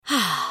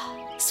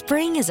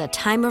Spring is a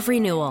time of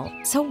renewal,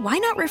 so why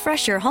not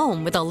refresh your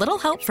home with a little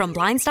help from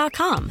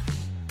Blinds.com?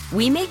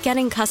 We make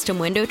getting custom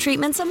window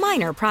treatments a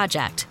minor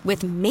project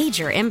with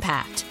major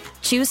impact.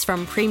 Choose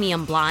from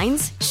premium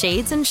blinds,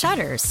 shades, and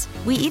shutters.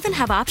 We even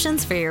have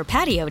options for your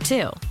patio,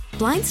 too.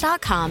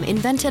 Blinds.com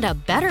invented a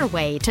better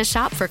way to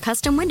shop for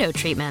custom window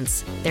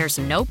treatments. There's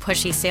no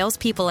pushy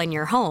salespeople in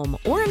your home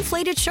or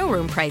inflated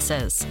showroom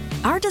prices.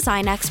 Our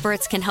design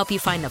experts can help you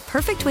find the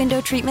perfect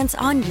window treatments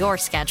on your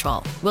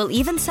schedule. We'll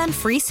even send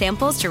free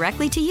samples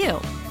directly to you.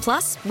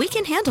 Plus, we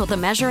can handle the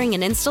measuring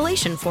and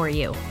installation for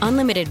you.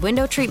 Unlimited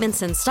window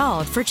treatments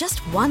installed for just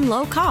one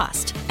low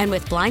cost. And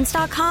with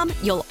Blinds.com,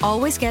 you'll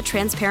always get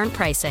transparent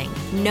pricing.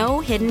 No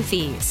hidden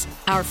fees.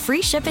 Our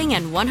free shipping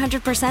and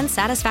 100%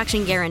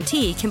 satisfaction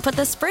guarantee can put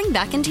the spring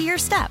back into your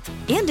step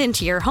and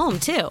into your home,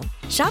 too.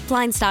 Shop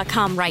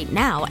Blinds.com right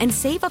now and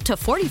save up to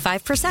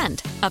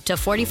 45%. Up to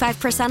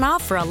 45%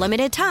 off for a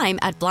limited time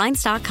at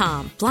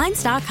Blinds.com.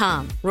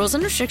 Blinds.com. Rules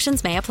and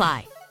restrictions may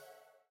apply.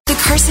 The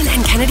Carson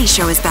and Kennedy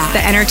Show is back.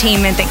 The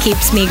entertainment that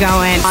keeps me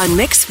going. On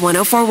Mix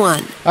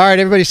 104.1. All right,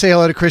 everybody say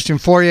hello to Christian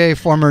Fourier,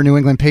 former New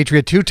England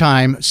Patriot,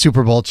 two-time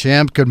Super Bowl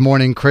champ. Good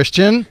morning,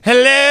 Christian.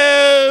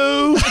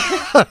 Hello.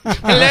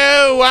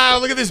 Hello. Wow,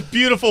 look at this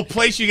beautiful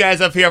place you guys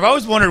have here. I've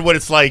always wondered what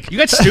it's like. You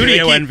got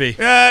studio envy.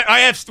 I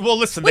have. Well,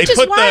 listen, Which they is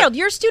put wild.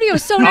 Your studio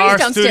is so nice our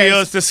downstairs. studio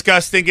is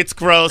disgusting. It's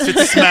gross. It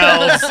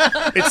smells.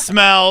 It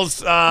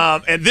smells.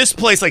 And this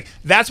place, like,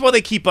 that's why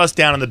they keep us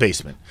down in the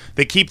basement.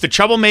 They keep the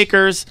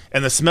troublemakers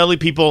and the smelly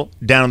people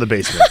down in the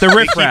basement. The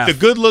riffraff. They keep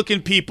the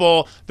good-looking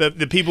people,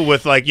 the people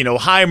with, like,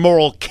 high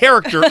moral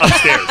character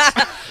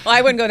upstairs. Well,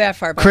 I wouldn't go that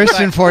far.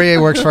 Christian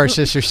Fourier works for our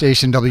sister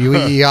station,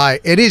 WEEI.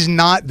 It is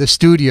not the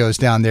studios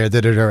down there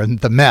that are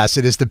the mess.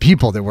 It is the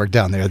people that work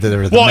down there that are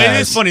the mess. Well, it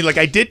is funny. Like,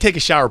 I did take a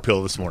shower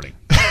pill this morning.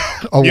 A You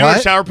know what a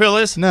what? shower pill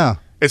is? No.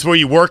 It's where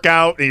you work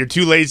out and you're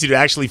too lazy to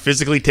actually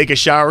physically take a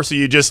shower, so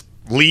you just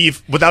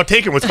leave without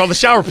taking what's called the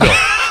shower pill.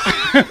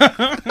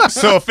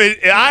 So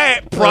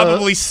I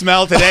probably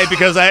smell today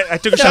because I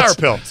took a shower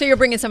pill. So you're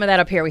bringing some of that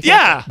up here with you?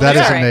 Yeah. That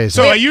is All right. amazing.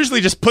 So I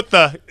usually just put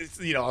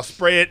I'll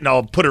spray it and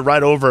I'll put it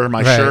right over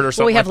my Right. shirt or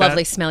something. Well, we have like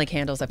lovely that. smelly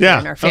candles up Yeah. here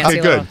in our Okay, fancy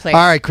good. little place.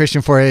 All right,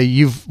 Christian Fourier,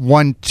 you've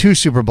won 2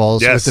 Super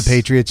Bowls Yes. with the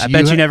Patriots. I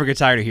bet you never get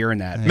tired of hearing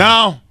that.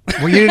 No.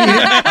 Well, you're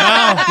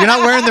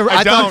not wearing the.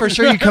 I thought don't. for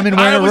sure you come in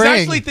wearing I a was ring.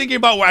 actually thinking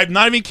about. I'm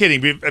not even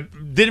kidding. I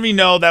didn't even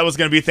know that was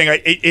going to be a thing.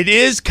 It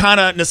is kind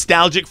of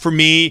nostalgic for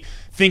me,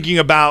 thinking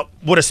about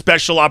what a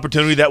special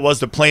opportunity that was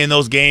to play in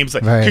those games,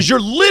 because Right. you're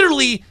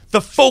literally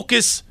the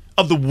focus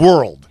of the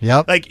world.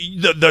 Yep. Like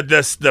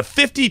the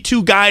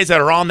 52 guys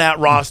that are on that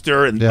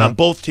roster and Yep. on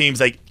both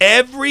teams, like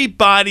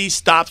everybody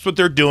stops what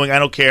they're doing. I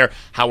don't care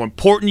how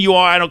important you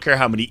are. I don't care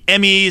how many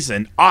Emmys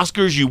and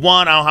Oscars you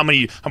won. I don't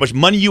know how much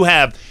money you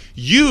have.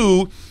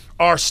 You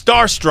are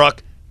starstruck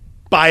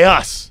by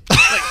us.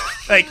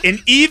 And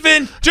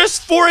even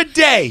just for a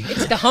day.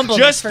 It's the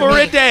humbleness Just for for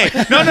me. a day.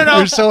 No.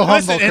 You're so humble,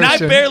 Listen, and I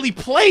Christian. barely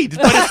played.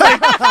 But it's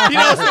like,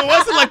 so it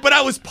wasn't like, but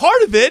I was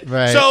part of it.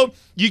 Right. So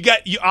you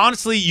get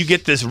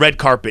this red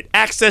carpet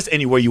access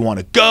anywhere you want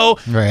to go.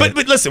 Right.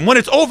 But listen, when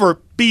it's over,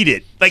 beat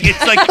it. Like,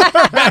 it's like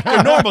back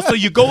to normal. So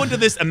you go into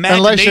this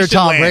imagination Unless you're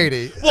Tom land.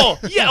 Brady. Well,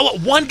 yeah,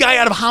 one guy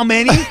out of how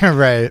many?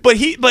 Right.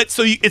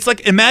 It's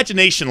like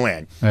imagination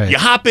land. Right. You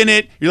hop in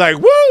it, you're like,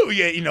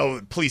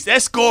 woo, police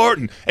escort,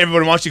 and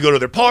everybody wants you to go to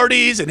their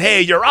parties, and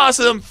hey, you're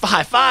awesome,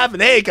 high five,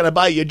 and hey, can I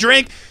buy you a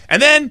drink?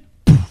 And then,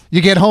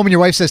 You get home and your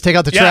wife says, "Take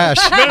out the yeah,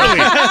 trash." literally, when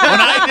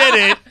I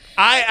did it,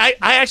 I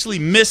actually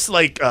missed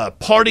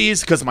parties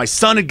because my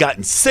son had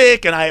gotten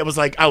sick, and I was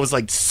like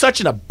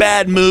such in a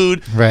bad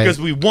mood Right. because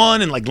we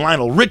won, and like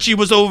Lionel Richie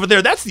was over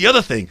there. That's the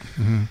other thing.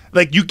 Mm-hmm.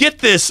 Like, you get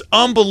this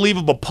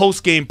unbelievable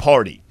post game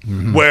party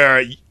Mm-hmm.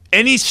 where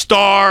any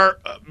star,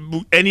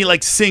 any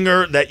like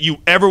singer that you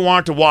ever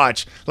wanted to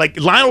watch, like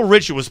Lionel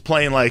Richie was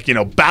playing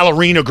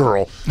Ballerina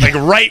Girl, like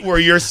right where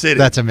you're sitting.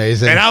 That's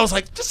amazing. And I was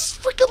like, this is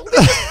freaking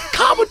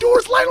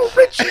Commodore's Lionel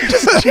Richie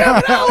just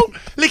jamming out.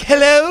 Like,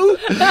 hello.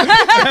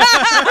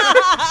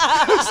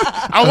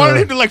 I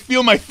wanted him to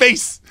feel my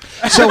face.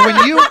 So when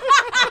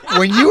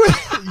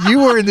you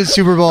were in the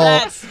Super Bowl,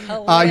 That's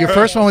your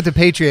first one with the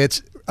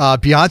Patriots,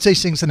 Beyonce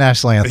sings the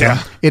national anthem.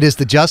 Yeah. It is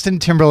the Justin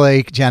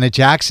Timberlake, Janet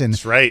Jackson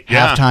right,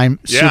 yeah. halftime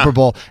Yeah. Super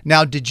Bowl.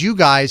 Now, did you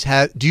guys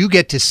do you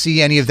get to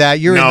see any of that?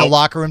 You're in No. the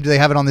locker room. Do they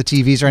have it on the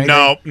TVs or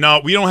anything?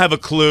 No, we don't have a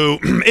clue.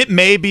 It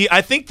may be.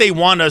 I think they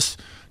want us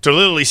to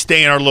literally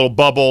stay in our little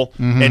bubble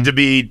and to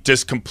be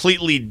just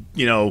completely,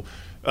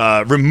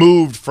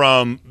 removed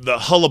from the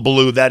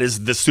hullabaloo that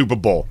is the Super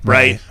Bowl,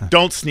 right?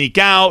 Don't sneak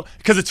out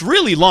because it's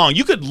really long.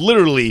 You could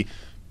literally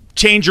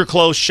change your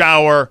clothes,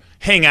 shower,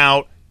 hang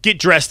out, get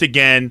dressed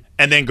again,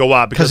 and then go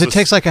out Because it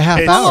takes like a half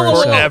it's hour or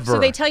so. forever. So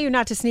they tell you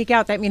not to sneak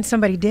out. That means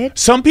somebody did?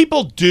 Some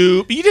people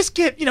do. You just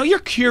get, you're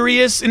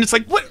curious, and it's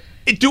like, what?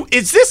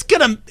 Is this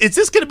gonna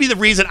be the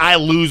reason I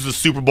lose the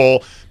Super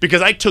Bowl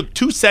because I took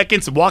 2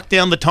 seconds and walked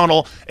down the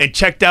tunnel and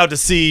checked out to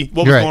see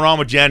what was Right. going on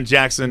with Janet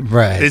Jackson?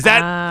 Right. Is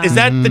that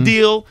the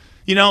deal?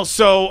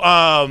 So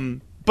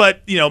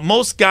but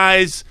most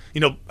guys,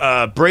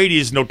 Brady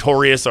is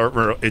notorious,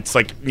 or it's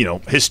like,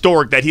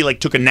 historic that he like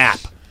took a nap,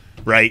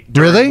 right?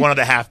 Really? One of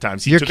the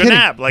halftimes. He You're took kidding. a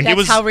nap. Like That's it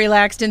was how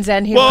relaxed and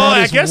zen he Well, was. I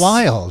That is guess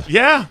wild.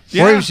 Yeah.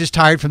 Or he was just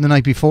tired from the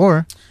night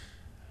before.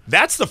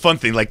 That's the fun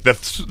thing. Like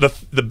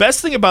the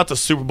best thing about the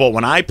Super Bowl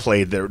when I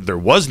played, there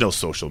was no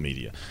social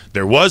media.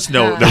 There wasn't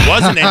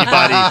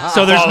anybody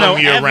So there's no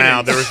following me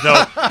around. There was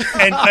no,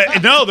 and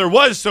no, there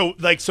was. So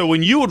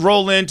when you would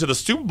roll into the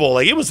Super Bowl,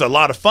 like it was a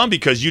lot of fun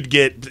because you'd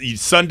get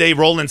Sunday,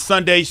 roll in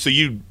Sunday, so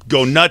you'd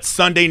go nuts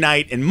Sunday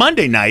night and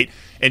Monday night,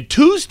 and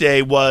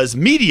Tuesday was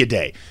media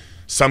day.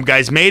 Some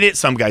guys made it,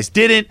 some guys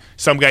didn't.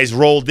 Some guys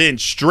rolled in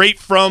straight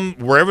from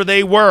wherever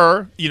they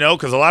were,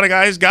 because a lot of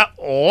guys got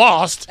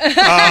lost. And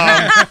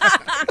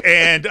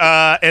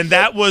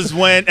that was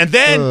when, and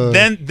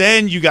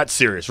then you got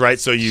serious, right?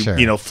 So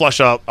you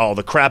flush out all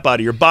the crap out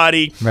of your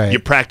body. Right. You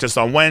practice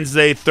on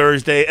Wednesday,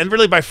 Thursday, and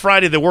really by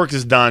Friday the work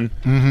is done.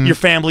 Mm-hmm. Your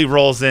family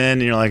rolls in,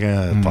 and you're like,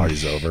 the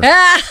party's over.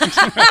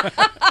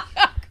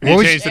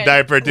 You change the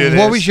diaper, do this.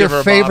 What was your give her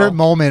a favorite bottle.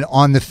 moment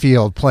on the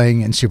field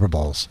playing in Super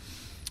Bowls?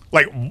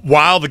 Like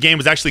while the game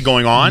was actually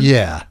going on?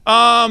 Yeah.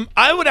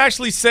 I would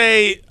actually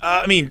say,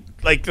 Anna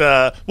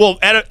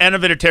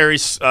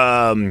Vinatieri's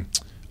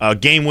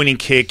game-winning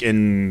kick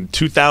in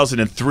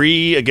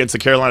 2003 against the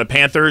Carolina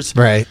Panthers.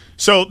 Right.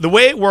 So the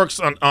way it works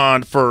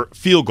on for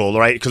field goal,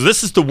 right? Because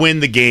this is to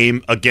win the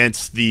game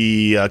against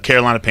the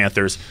Carolina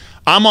Panthers.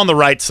 I'm on the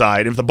right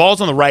side. If the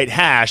ball's on the right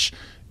hash,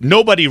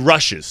 nobody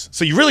rushes.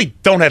 So you really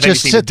don't have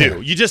Just anything to sit do.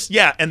 there. You just,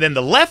 and then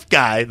the left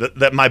guy,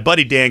 that my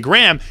buddy Dan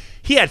Graham,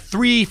 he had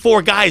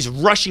 3-4 guys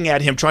rushing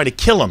at him trying to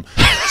kill him.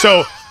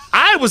 So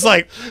I was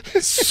like,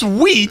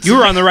 sweet. You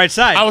were on the right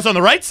side. I was on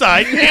the right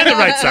side and the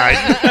right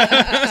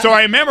side. So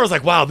I remember I was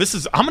like, wow, I'm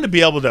going to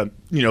be able to,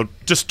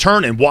 just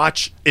turn and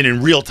watch it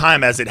in real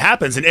time as it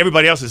happens, and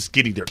everybody else is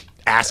getting their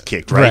ass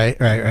kicked, right?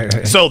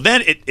 Right. So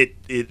then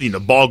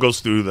it ball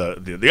goes through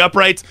the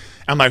uprights.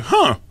 I'm like,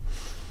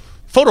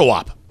 photo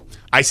op.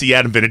 I see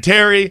Adam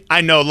Vinatieri.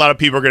 I know a lot of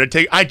people are going to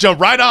take. I jump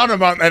right on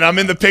him, and I'm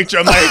in the picture.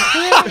 I'm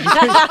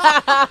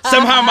like,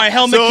 somehow my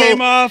helmet came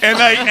off, and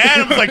like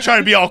Adam's like trying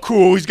to be all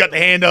cool. He's got the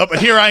hand up,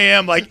 and here I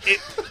am, like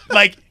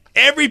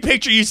every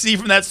picture you see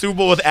from that Super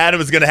Bowl with Adam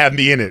is going to have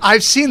me in it.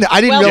 I've seen that.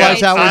 I didn't realize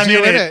that was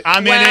you in it.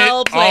 I'm in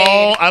it. Played.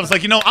 Oh, I was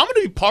like, I'm going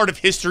to be part of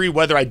history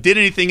whether I did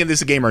anything in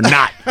this game or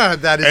not.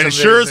 That is and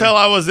sure as amazing.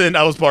 hell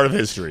I was part of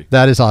history.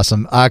 That is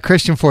awesome.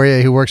 Christian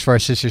Fourier, who works for our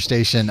sister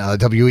station,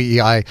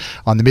 WEEI,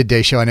 on the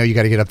midday show. I know you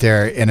got to get up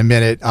there in a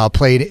minute.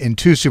 Played in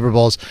 2 Super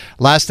Bowls.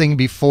 Last thing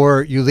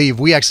before you leave,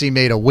 we actually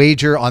made a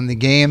wager on the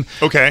game.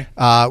 Okay.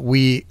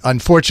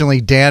 Unfortunately,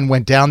 Dan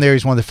went down there.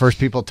 He's one of the first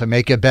people to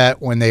make a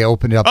bet when they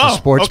opened up the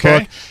sports book.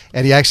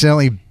 And he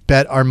accidentally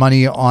bet our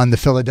money on the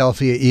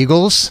Philadelphia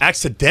Eagles.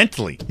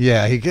 Accidentally.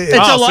 Yeah.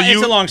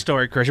 It's a long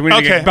story, Christian. We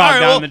need to get bogged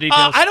down in the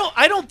details.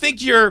 I don't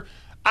think you're.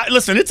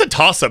 Listen, it's a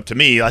toss-up to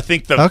me. I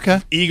think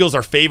the Eagles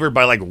are favored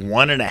by like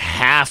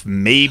 1.5,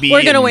 maybe.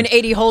 We're going to win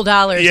 $80 whole.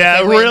 Yeah,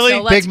 if they win, really?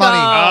 so let's Big money.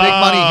 go. Big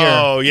money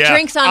here. Oh, yeah.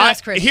 Drinks on us,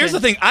 Christian. Here's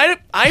the thing.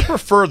 I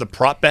prefer the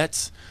prop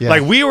bets. Yeah.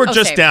 Like we were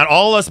just same. down,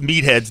 all us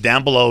meatheads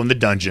down below in the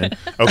dungeon.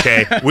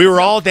 Okay, we were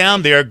all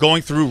down there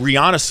going through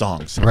Rihanna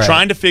songs,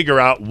 trying to figure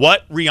out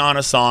what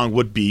Rihanna song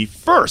would be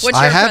first. What's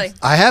I your have play?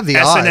 I have the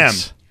S&M.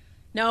 odds.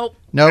 Nope.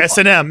 Nope.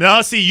 S&M.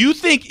 No, see, you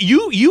think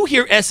you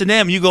hear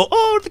S&M, you go,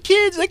 oh, the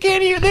kids, I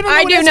can't hear. They don't know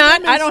I what do S&M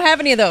not. is. I don't have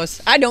any of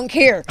those. I don't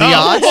care. The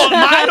odds? Well,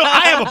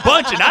 I have a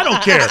bunch, and I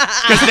don't care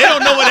because they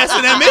don't know what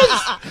S&M is.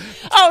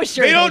 Oh,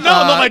 sure. They don't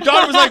know. No, my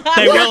daughter was like,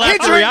 They will Kids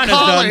after are in Rihanna's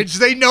done. college.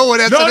 They know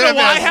what S&M No, is. well,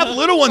 I have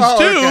little ones Oh,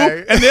 too,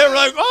 okay. and they were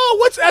like, "Oh,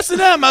 what's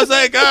S&M?" I was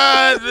like,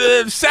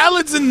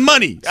 "Salads and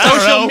money." I don't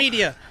Social know.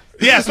 media.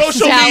 Yeah,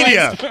 social Salads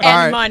media. and All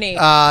right, money.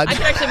 I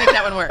can actually make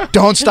that one work.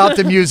 Don't Stop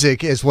the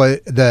Music is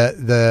what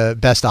the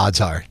best odds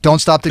are. Don't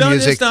Stop the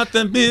Music.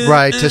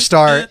 Right, to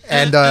start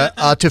and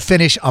to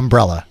finish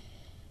Umbrella.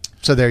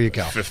 So there you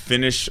go. To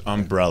finish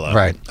Umbrella.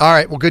 Right. All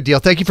right. Well, good deal.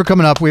 Thank you for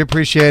coming up. We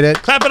appreciate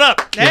it. Clap it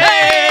up.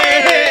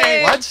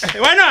 Hey! What?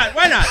 Why not?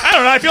 Why not? I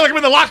don't know. I feel like I'm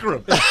in the locker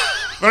room.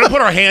 We're going to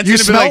put our hands You in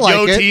and be smell like,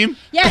 yo, like it. team.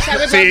 Yes, I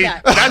would See,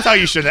 love that. that's how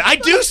you should. I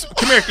do.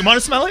 Come here. You want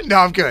to smell it? No,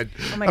 I'm good.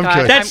 Oh my I'm God.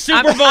 good. That's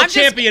Super Bowl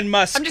champion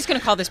Musk. I'm just going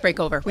to call this break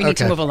over. We need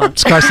to Okay. move along.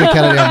 It's Carson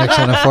Kennedy on Mix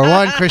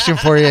 104.1. Christian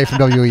Fourier from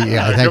WEEI.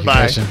 Thank you,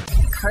 Goodbye. Christian.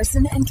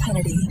 Carson and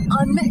Kennedy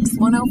on Mix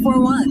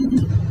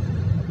 104.1.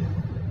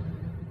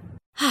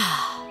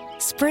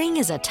 Spring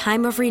is a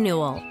time of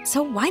renewal,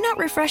 so why not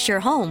refresh your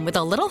home with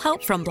a little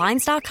help from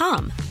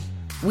Blinds.com?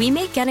 We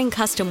make getting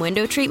custom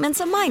window treatments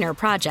a minor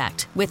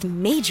project with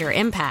major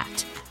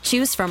impact.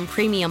 Choose from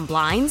premium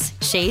blinds,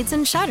 shades,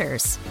 and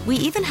shutters. We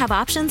even have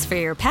options for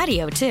your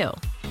patio, too.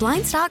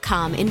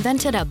 Blinds.com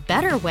invented a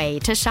better way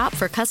to shop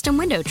for custom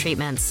window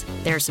treatments.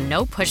 There's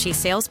no pushy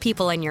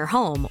salespeople in your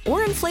home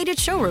or inflated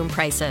showroom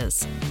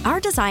prices.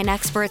 Our design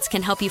experts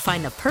can help you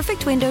find the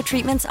perfect window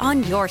treatments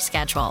on your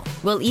schedule.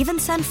 We'll even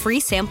send free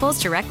samples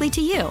directly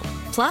to you.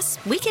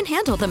 Plus, we can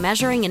handle the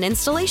measuring and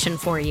installation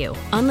for you.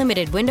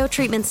 Unlimited window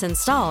treatments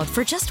installed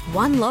for just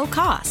one low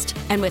cost.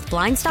 And with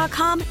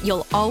Blinds.com,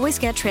 you'll always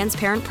get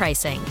transparent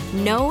pricing.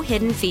 No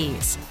hidden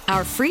fees.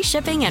 Our free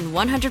shipping and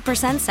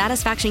 100%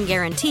 satisfaction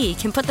guarantee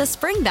can put the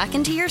spring back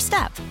into your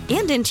step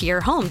and into your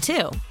home,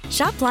 too.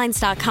 Shop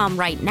Blinds.com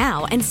right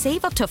now and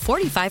save up to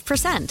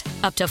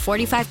 45%. Up to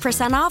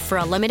 45% off for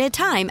a limited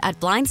time at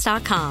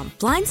Blinds.com.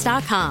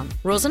 Blinds.com.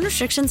 Rules and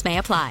restrictions may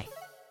apply.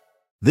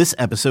 This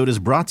episode is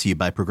brought to you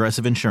by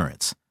Progressive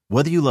Insurance.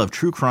 Whether you love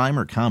true crime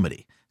or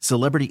comedy,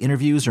 celebrity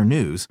interviews or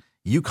news,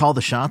 you call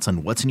the shots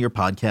on what's in your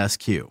podcast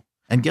queue.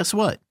 And guess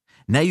what?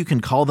 Now you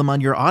can call them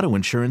on your auto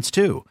insurance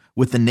too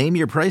with the Name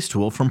Your Price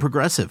tool from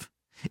Progressive.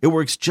 It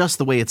works just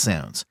the way it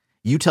sounds.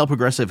 You tell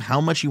Progressive how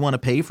much you want to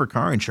pay for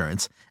car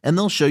insurance, and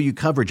they'll show you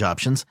coverage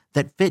options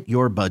that fit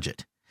your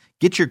budget.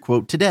 Get your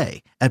quote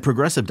today at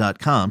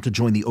Progressive.com to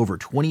join the over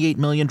 28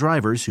 million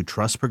drivers who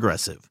trust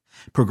Progressive.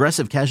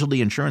 Progressive Casualty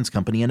Insurance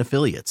Company and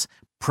Affiliates.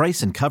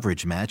 Price and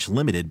coverage match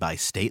limited by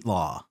state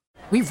law.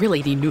 We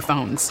really need new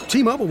phones.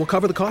 T-Mobile will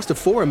cover the cost of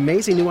 4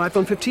 amazing new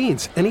iPhone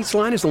 15s, and each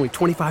line is only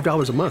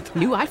 $25 a month.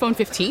 New iPhone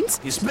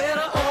 15s? It's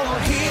better over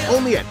here.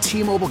 Only at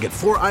T-Mobile, get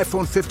 4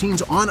 iPhone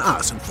 15s on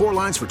us and 4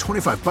 lines for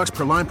 $25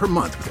 per line per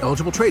month with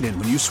eligible trade-in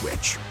when you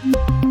switch.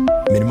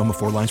 Minimum of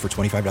 4 lines for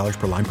 $25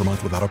 per line per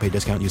month with autopay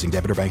discount using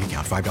debit or bank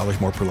account.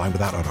 $5 more per line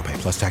without autopay,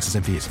 plus taxes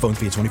and fees. Phone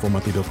fee at 24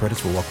 monthly bill credits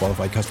for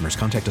well-qualified customers.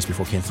 Contact us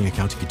before canceling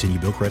account to continue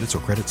bill credits or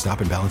credit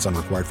stop and balance on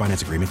required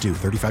finance agreement due.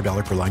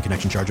 $35 per line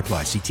connection charge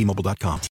applies. See T-Mobile.com.